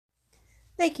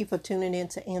Thank you for tuning in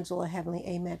to Angela Heavenly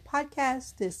Amen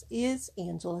podcast. This is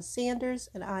Angela Sanders,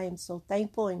 and I am so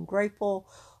thankful and grateful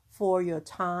for your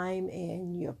time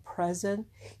and your presence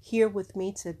here with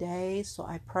me today. So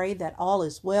I pray that all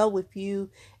is well with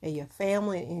you and your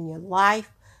family and your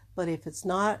life. But if it's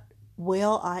not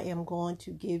well, I am going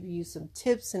to give you some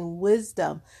tips and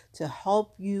wisdom to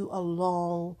help you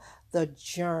along the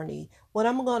journey. What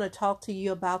I'm going to talk to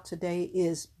you about today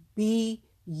is be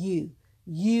you.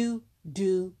 You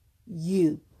do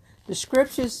you. The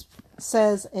scriptures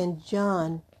says in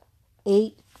John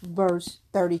 8 verse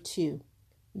 32,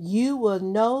 you will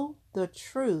know the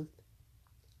truth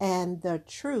and the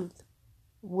truth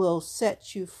will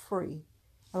set you free.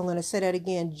 I'm going to say that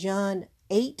again. John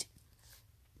 8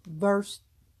 verse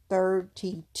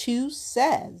 32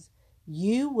 says,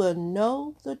 you will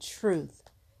know the truth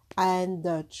and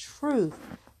the truth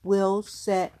will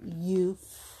set you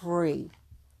free.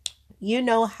 You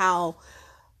know how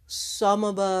some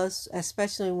of us,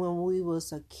 especially when we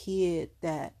was a kid,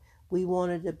 that we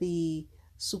wanted to be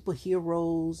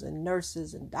superheroes and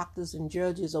nurses and doctors and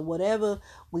judges or whatever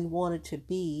we wanted to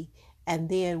be. And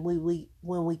then when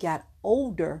we got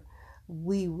older,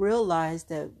 we realized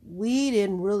that we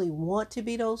didn't really want to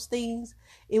be those things.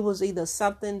 It was either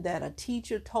something that a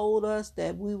teacher told us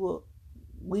that we will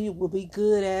be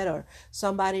good at, or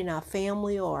somebody in our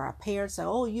family or our parents say,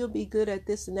 oh, you'll be good at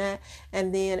this and that.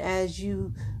 And then as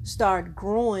you start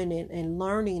growing and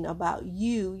learning about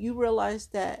you realize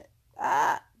that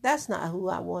that's not who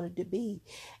I wanted to be.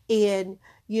 And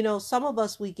some of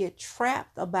us, we get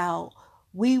trapped about,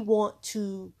 we want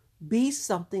to be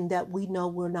something that we know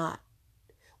we're not.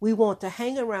 We want to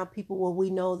hang around people where we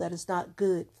know that it's not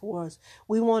good for us.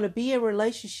 We want to be in a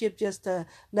relationship just to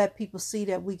let people see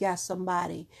that we got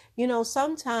somebody.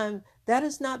 Sometimes that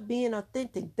is not being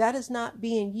authentic. That is not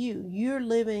being you. You're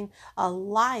living a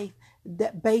life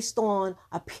that based on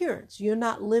appearance. You're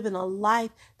not living a life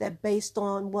that based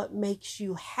on what makes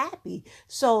you happy.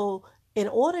 So in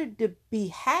order to be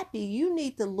happy, you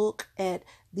need to look at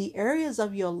the areas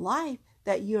of your life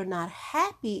that you're not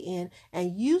happy in,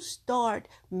 and you start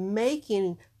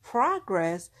making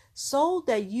progress so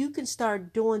that you can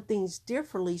start doing things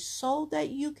differently so that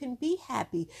you can be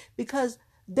happy, because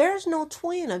there's no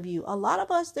twin of you. A lot of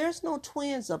us, there's no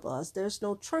twins of us. There's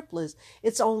no triplets.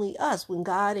 It's only us. When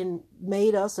God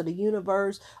made us, or the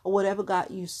universe, or whatever God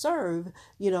you serve,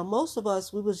 most of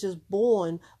us, we was just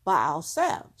born by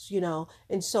ourselves,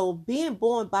 And so being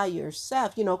born by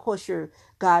yourself, of course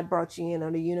God brought you in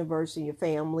on the universe and your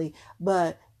family,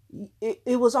 but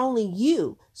it was only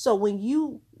you. So when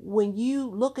you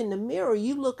look in the mirror,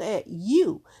 you look at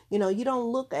you. You don't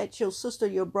look at your sister,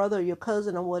 your brother, your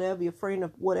cousin, or whatever, your friend,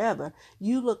 or whatever.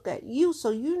 You look at you. So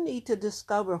you need to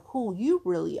discover who you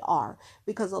really are,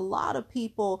 because a lot of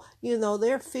people,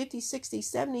 they're 50, 60,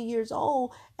 70 years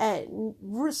old and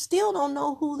still don't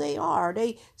know who they are.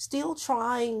 They still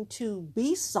trying to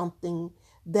be something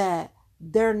that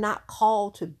they're not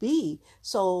called to be.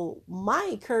 So my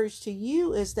encouragement to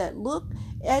you is that look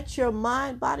at your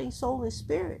mind, body, soul, and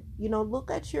spirit. Look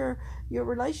at your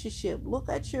relationship. Look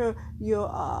at your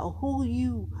who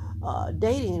you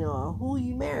dating or who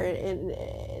you married.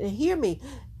 And hear me.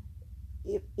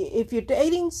 If you're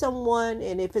dating someone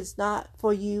and if it's not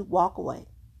for you, walk away.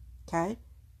 Okay?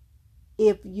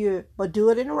 But do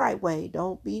it in the right way.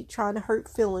 Don't be trying to hurt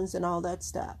feelings and all that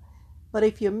stuff. But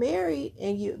if you're married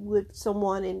and you with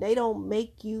someone and they don't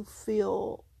make you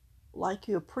feel like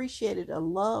you're appreciated or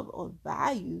loved or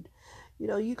valued,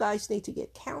 you guys need to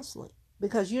get counseling,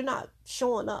 because you're not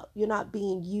showing up. You're not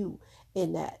being you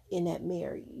in that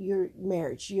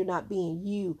marriage. You're not being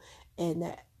you in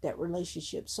that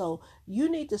relationship. So you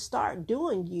need to start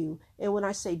doing you. And when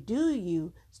I say do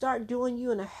you, start doing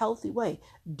you in a healthy way.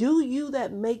 Do you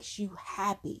that makes you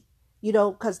happy,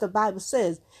 because the Bible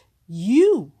says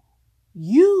you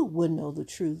will know the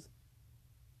truth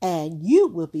and you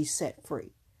will be set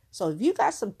free. So if you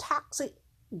got some toxic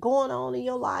going on in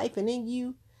your life and in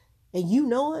you, and you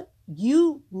know it,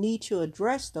 you need to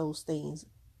address those things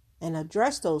and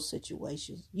address those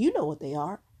situations. You know what they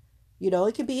are.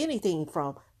 It can be anything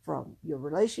from your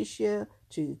relationship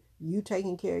to you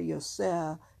taking care of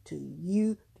yourself, to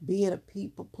you being a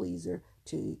people pleaser,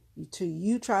 to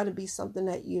you trying to be something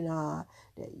that you're not,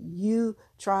 that you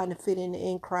trying to fit in the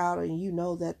in crowd and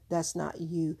that that's not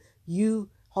you. You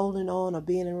holding on or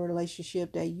being in a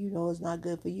relationship that is not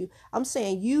good for you. I'm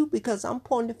saying you because I'm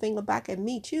pointing the finger back at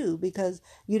me too, because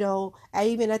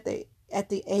even at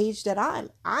the age that I'm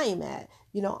at,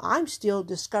 I'm still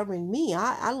discovering me.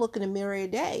 I look in the mirror every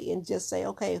day and just say,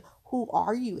 okay, who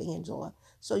are you, Angela?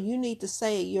 So you need to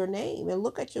say your name and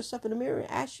look at yourself in the mirror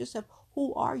and ask yourself,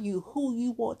 who are you? Who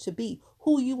you want to be?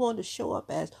 Who you want to show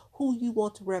up as? Who you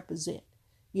want to represent?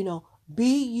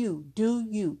 Be you, do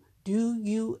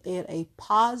you in a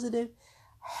positive,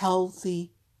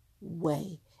 healthy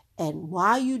way. And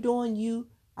while you're doing you,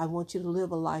 I want you to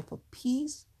live a life of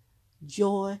peace,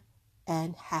 joy,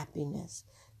 and happiness.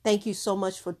 Thank you so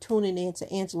much for tuning in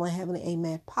to Angela Heavenly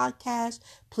Amen podcast.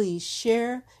 Please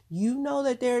share. You know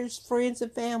that there's friends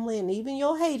and family and even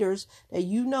your haters that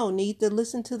need to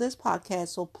listen to this podcast.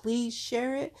 So please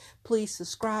share it. Please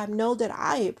subscribe. Know that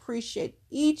I appreciate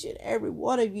each and every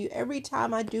one of you. Every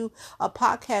time I do a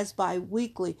podcast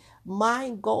bi-weekly,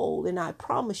 my goal, and I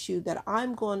promise you that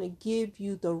I'm going to give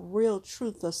you the real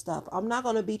truth of stuff. I'm not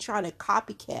going to be trying to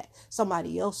copycat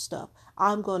somebody else's stuff.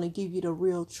 I'm going to give you the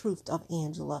real truth of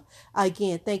Angela.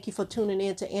 Again, thank you for tuning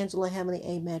in to Angela Heavenly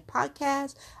Amen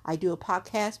podcast. I do a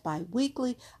podcast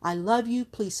bi-weekly. I love you.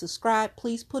 Please subscribe.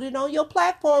 Please put it on your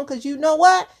platform because you know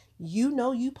what?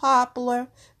 You popular.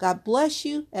 God bless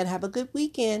you and have a good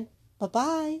weekend.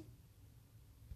 Bye-bye.